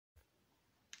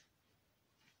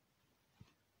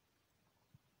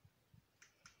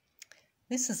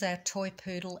This is our toy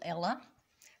poodle Ella,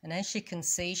 and as you can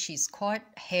see she's quite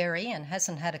hairy and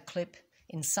hasn't had a clip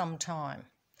in some time.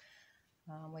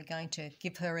 We're going to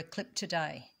give her a clip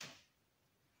today.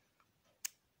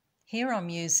 Here I'm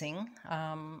using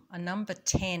a number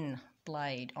 10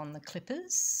 blade on the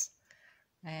clippers,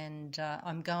 and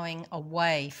I'm going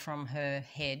away from her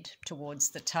head towards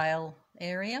the tail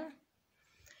area.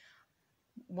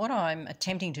 What I'm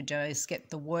attempting to do is get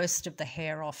the worst of the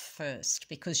hair off first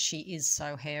because she is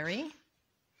so hairy.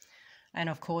 And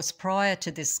of course, prior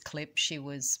to this clip, she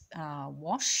was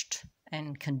washed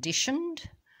and conditioned.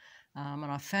 And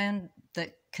I found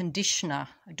that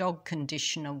dog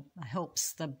conditioner,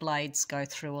 helps the blades go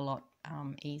through a lot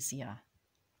easier.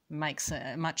 Makes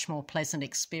a much more pleasant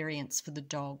experience for the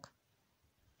dog.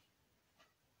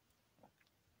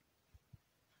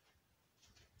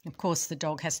 Of course, the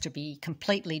dog has to be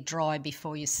completely dry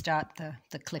before you start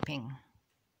the clipping.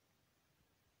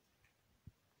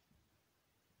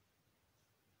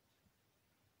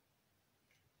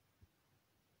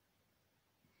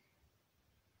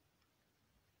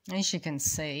 As you can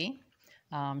see,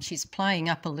 she's playing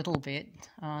up a little bit.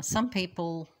 Some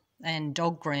people and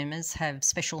dog groomers have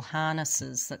special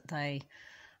harnesses that they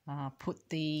put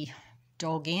the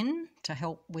dog in to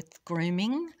help with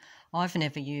grooming. I've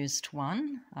never used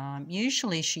one.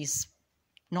 Usually she's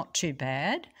not too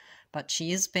bad, but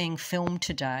she is being filmed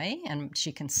today and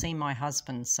she can see my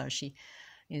husband, so she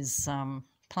is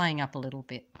playing up a little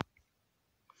bit.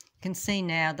 You can see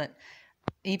now that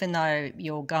even though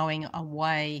you're going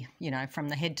away, from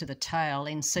the head to the tail,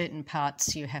 in certain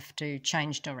parts you have to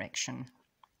change direction.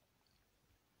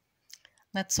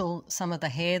 That's all some of the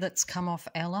hair that's come off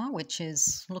Ella, which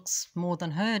looks more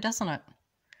than her, doesn't it?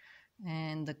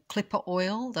 And the clipper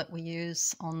oil that we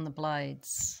use on the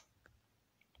blades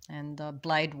and the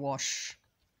blade wash.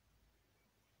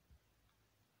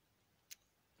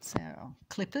 So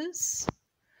clippers.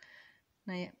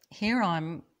 Now here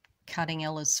I'm cutting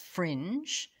Ella's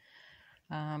fringe.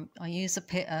 I use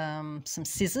some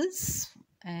scissors,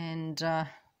 and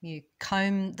you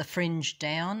comb the fringe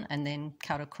down and then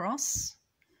cut across.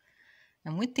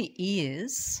 And with the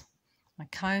ears, I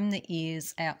comb the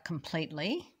ears out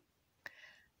completely,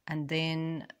 and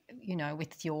then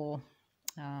with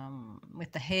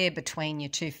the hair between your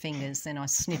two fingers, then I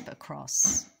snip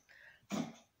across.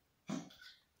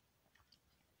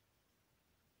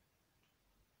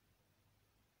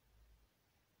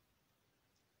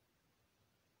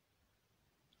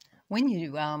 When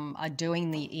you are doing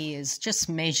the ears, just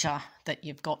measure that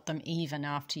you've got them even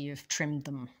after you've trimmed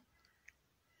them.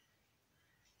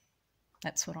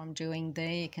 That's what I'm doing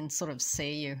there. You can sort of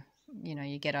see,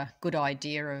 you get a good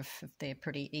idea of if they're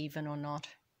pretty even or not.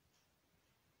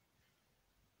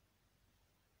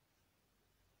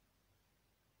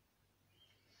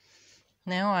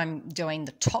 Now I'm doing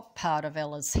the top part of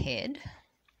Ella's head.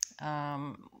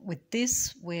 With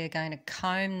this, we're going to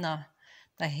comb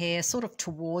the hair sort of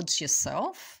towards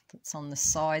yourself. That's on the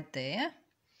side there,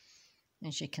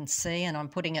 as you can see, and I'm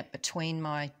putting it between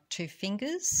my two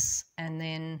fingers and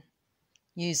then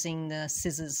using the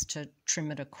scissors to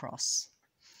trim it across.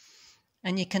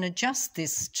 And you can adjust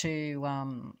this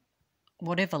to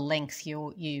whatever length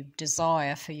you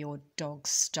desire for your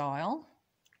dog's style.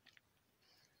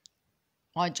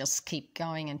 I just keep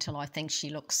going until I think she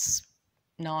looks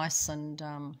nice, and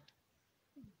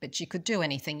but you could do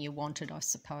anything you wanted, I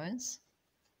suppose.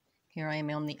 Here I am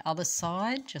on the other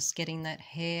side, just getting that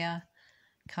hair,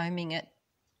 combing it,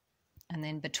 and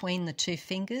then between the two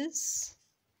fingers,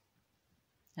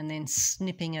 and then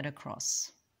snipping it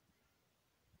across.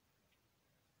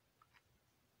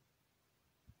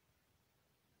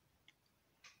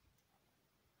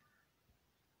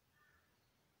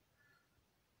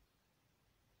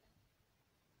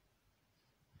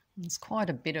 There's quite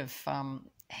a bit of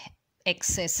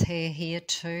excess hair here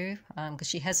too, because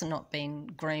she has not been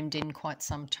groomed in quite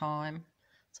some time.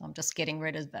 So I'm just getting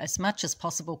rid of as much as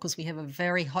possible because we have a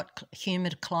very hot,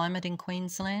 humid climate in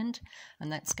Queensland,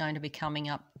 and that's going to be coming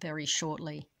up very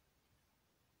shortly.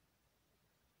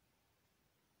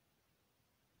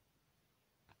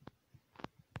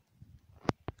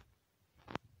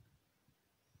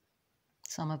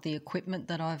 Some of the equipment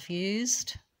that I've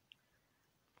used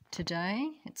today.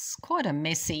 It's quite a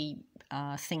messy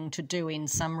thing to do in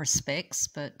some respects,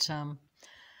 but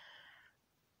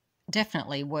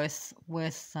definitely worth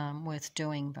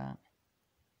doing. But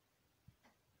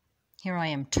here I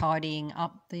am tidying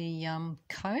up the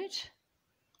coat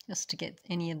just to get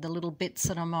any of the little bits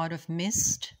that I might have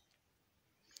missed.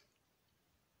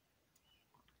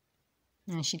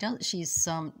 And she's going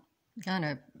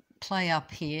to play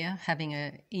up here having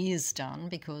her ears done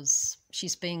because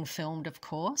she's being filmed, of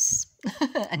course,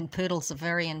 and poodles are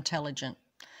very intelligent.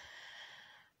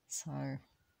 So,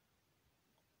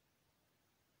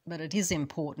 but it is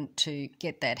important to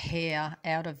get that hair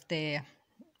out of their,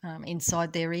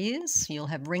 inside their ears. You'll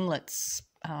have ringlets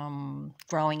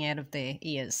growing out of their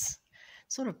ears.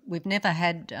 We've never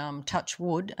had, touch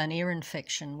wood, an ear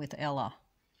infection with Ella,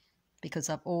 because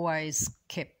I've always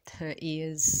kept her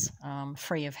ears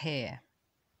free of hair.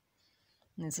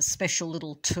 And there's a special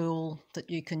little tool that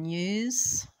you can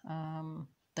use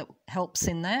that helps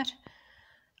in that,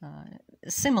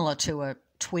 similar to a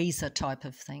tweezer type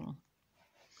of thing.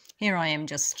 Here I am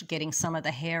just getting some of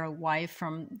the hair away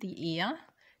from the ear,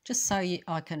 just so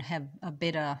I can have a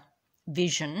better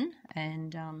vision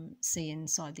and see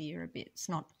inside the ear a bit.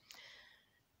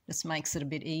 This makes it a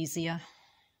bit easier.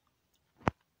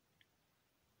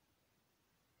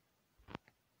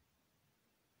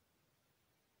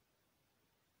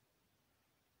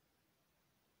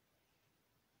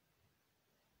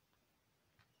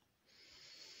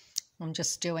 I'm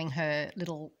just doing her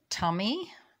little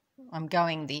tummy. I'm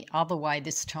going the other way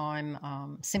this time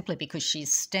simply because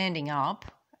she's standing up,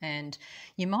 and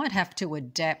you might have to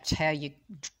adapt how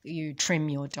you trim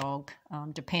your dog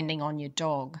depending on your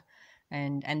dog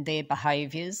and their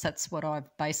behaviours. That's what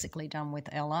I've basically done with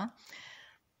Ella.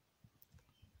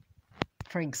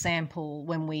 For example,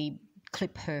 when we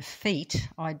clip her feet,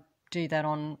 I do that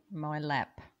on my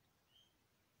lap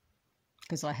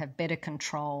because I have better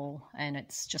control and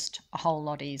it's just a whole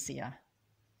lot easier.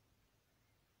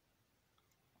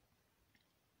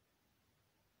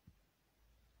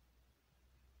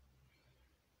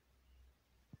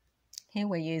 Here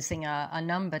we're using a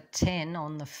number 10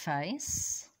 on the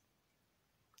face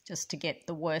just to get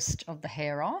the worst of the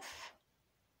hair off.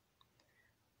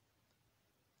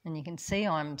 And you can see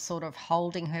I'm sort of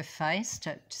holding her face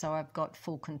so I've got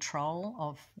full control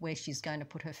of where she's going to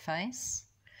put her face.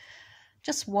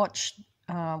 Just watch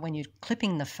when you're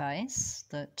clipping the face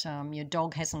that your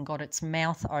dog hasn't got its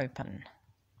mouth open,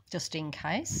 just in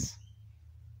case.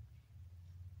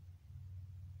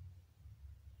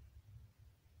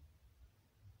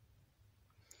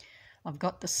 I've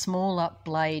got the smaller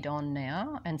blade on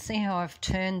now, and see how I've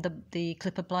turned the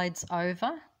clipper blades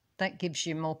over? That gives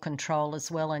you more control as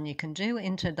well, and you can do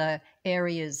into the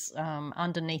areas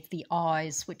underneath the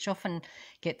eyes, which often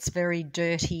gets very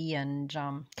dirty and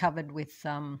covered with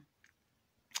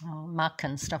muck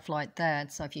and stuff like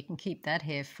that. So if you can keep that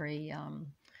hair free,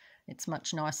 it's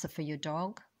much nicer for your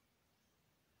dog.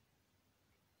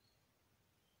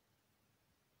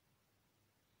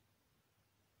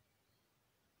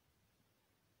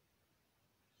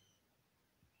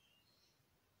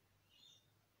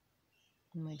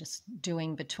 And we're just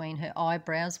doing between her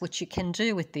eyebrows, which you can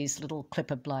do with these little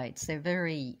clipper blades. They're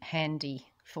very handy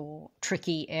for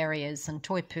tricky areas, and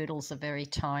toy poodles are very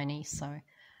tiny, so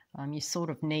you sort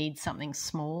of need something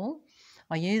small.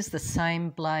 I use the same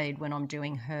blade when I'm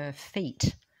doing her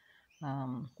feet,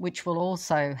 which will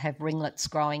also have ringlets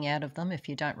growing out of them if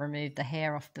you don't remove the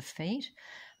hair off the feet,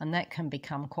 and that can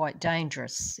become quite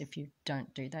dangerous if you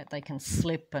don't do that. They can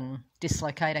slip and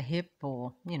dislocate a hip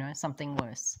or, you know, something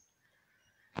worse.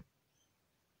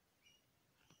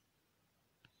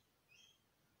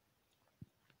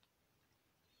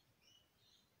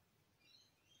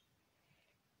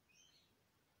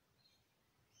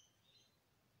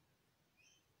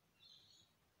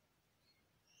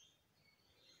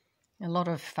 A lot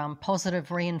of positive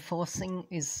reinforcing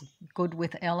is good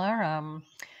with Ella.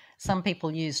 Some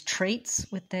people use treats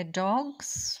with their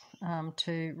dogs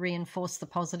to reinforce the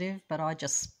positive, but I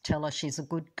just tell her she's a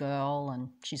good girl and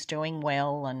she's doing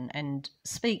well, and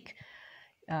speak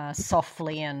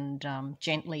softly and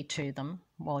gently to them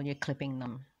while you're clipping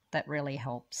them. That really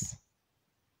helps.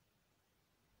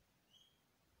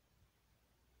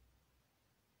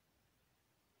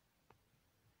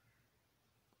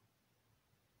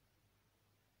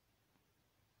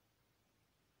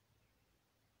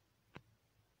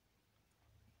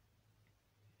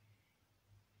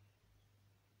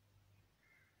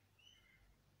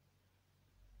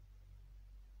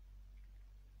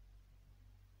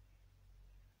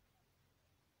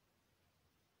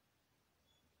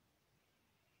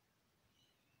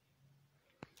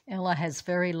 Ella has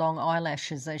very long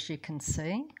eyelashes, as you can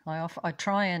see. I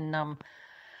try and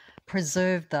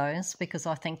preserve those because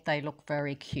I think they look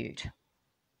very cute.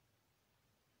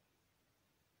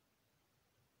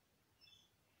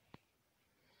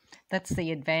 That's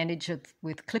the advantage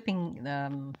with clipping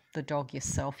the dog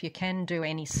yourself. You can do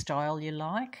any style you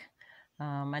like,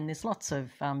 and there's lots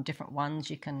of different ones.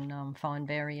 You can find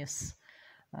various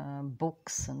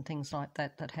books and things like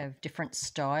that that have different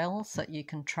styles that you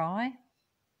can try.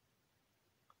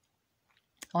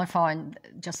 I find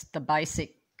just the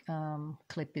basic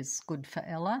clip is good for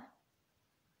Ella.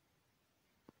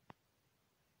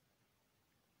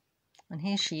 And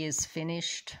here she is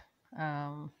finished.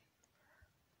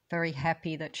 Very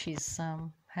happy that she's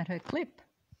had her clip.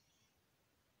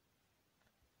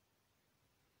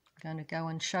 Going to go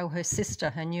and show her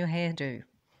sister her new hairdo.